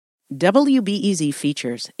WBEZ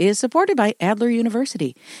Features is supported by Adler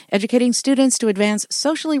University, educating students to advance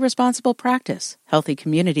socially responsible practice, healthy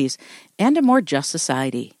communities, and a more just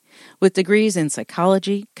society. With degrees in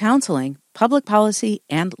psychology, counseling, public policy,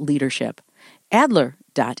 and leadership.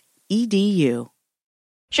 Adler.edu.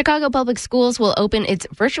 Chicago Public Schools will open its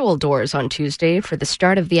virtual doors on Tuesday for the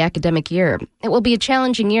start of the academic year. It will be a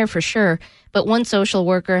challenging year for sure, but one social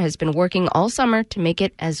worker has been working all summer to make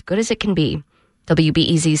it as good as it can be.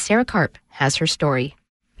 WBEZ's Sarah Karp has her story.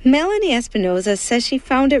 Melanie Espinoza says she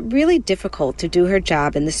found it really difficult to do her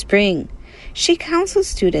job in the spring. She counsels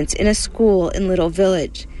students in a school in Little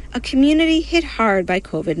Village, a community hit hard by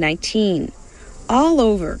COVID-19. All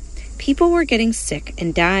over, people were getting sick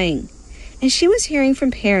and dying. And she was hearing from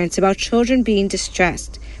parents about children being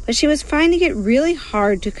distressed, but she was finding it really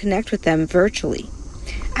hard to connect with them virtually.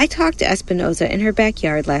 I talked to Espinoza in her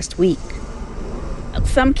backyard last week.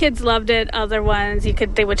 Some kids loved it, other ones,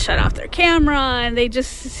 they would shut off their camera, and they just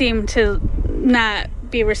seemed to not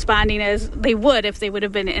be responding as they would if they would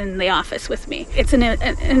have been in the office with me. It's an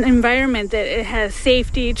environment that it has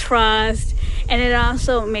safety, trust, and it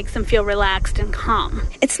also makes them feel relaxed and calm.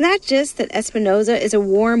 It's not just that Espinoza is a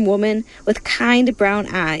warm woman with kind brown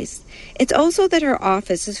eyes. It's also that her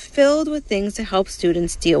office is filled with things to help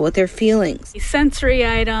students deal with their feelings. Sensory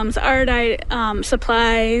items, art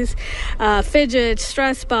supplies, fidgets,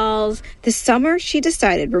 stress balls. This summer, she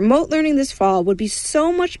decided remote learning this fall would be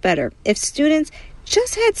so much better if students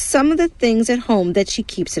just had some of the things at home that she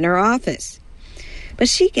keeps in her office. But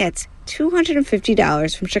she gets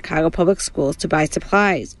 $250 from Chicago Public Schools to buy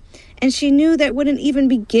supplies, and she knew that wouldn't even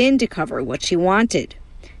begin to cover what she wanted.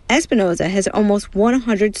 Espinoza has almost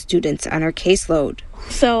 100 students on her caseload.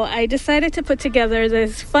 So I decided to put together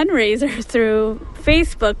this fundraiser through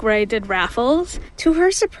Facebook where I did raffles. To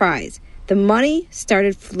her surprise, the money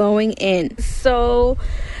started flowing in. So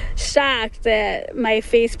shocked that my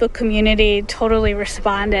Facebook community totally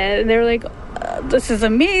responded. They were like, this is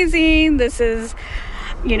amazing. This is,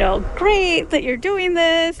 great that you're doing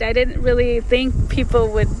this. I didn't really think people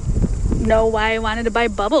would know why I wanted to buy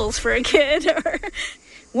bubbles for a kid.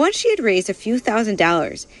 Once she had raised a few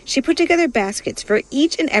 $1,000s, she put together baskets for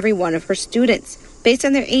each and every one of her students based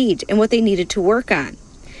on their age and what they needed to work on.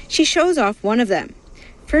 She shows off one of them.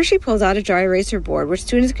 First, she pulls out a dry eraser board where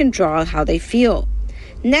students can draw how they feel.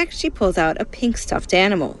 Next, she pulls out a pink stuffed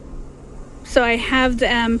animal. So I have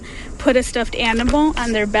them put a stuffed animal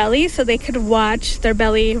on their belly so they could watch their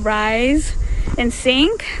belly rise and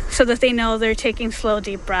sink so that they know they're taking slow,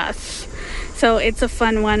 deep breaths. So it's a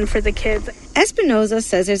fun one for the kids. Espinoza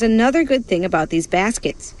says there's another good thing about these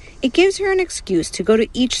baskets. It gives her an excuse to go to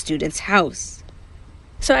each student's house.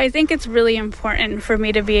 So I think it's really important for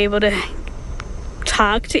me to be able to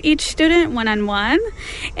talk to each student one-on-one,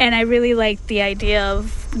 and I really like the idea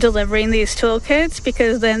of delivering these toolkits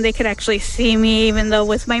because then they could actually see me even though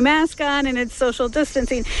with my mask on and it's social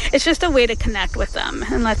distancing. It's just a way to connect with them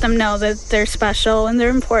and let them know that they're special and they're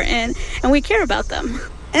important and we care about them.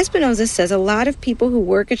 Espinoza says a lot of people who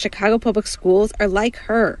work at Chicago Public Schools are like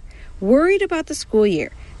her, worried about the school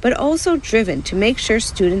year, but also driven to make sure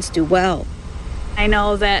students do well. I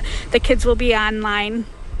know that the kids will be online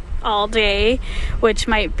all day, which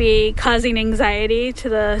might be causing anxiety to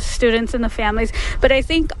the students and the families. But I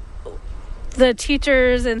think the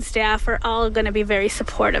teachers and staff are all going to be very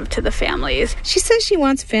supportive to the families. She says she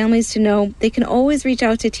wants families to know they can always reach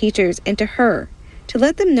out to teachers and to her to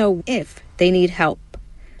let them know if they need help.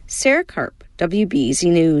 Sarah Karp,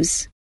 WBEZ News.